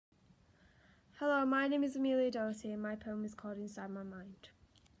Hello, my name is Amelia Doherty and my poem is called Inside My Mind.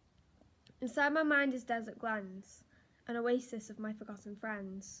 Inside my mind is desert glens, an oasis of my forgotten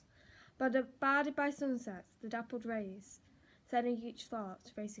friends, bounded by sunsets, the dappled rays, sending each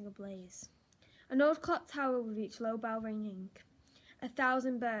thought racing ablaze. An old clock tower with each low bell ringing,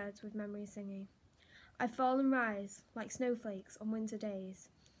 1,000 birds with memories singing. I fall and rise like snowflakes on winter days,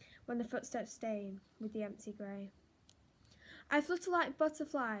 when the footsteps stain with the empty grey. I flutter like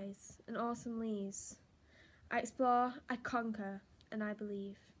butterflies and autumn leaves. I explore, I conquer, and I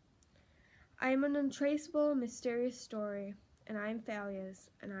believe. I am an untraceable, mysterious story, and I am failures,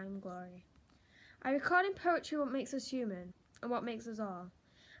 and I am glory. I record in poetry what makes us human, and what makes us all,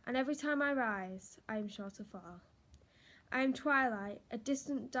 and every time I rise, I am sure to fall. I am twilight, a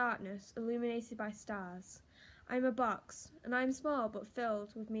distant darkness illuminated by stars. I am a box, and I am small but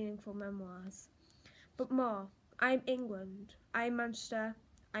filled with meaningful memoirs. But more, I am England, I am Manchester,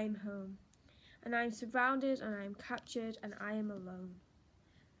 I am home, and I am surrounded and I am captured and I am alone.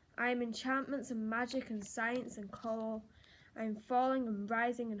 I am enchantments and magic and science and coal, I am falling and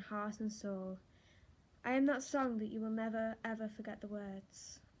rising in heart and soul. I am that song that you will never ever forget the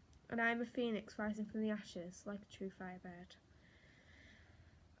words, and I am a phoenix rising from the ashes like a true firebird.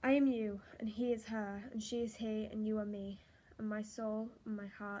 I am you, and he is her, and she is he, and you are me, and my soul, and my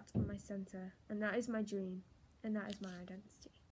heart, and my centre, and that is my dream. And that is my identity.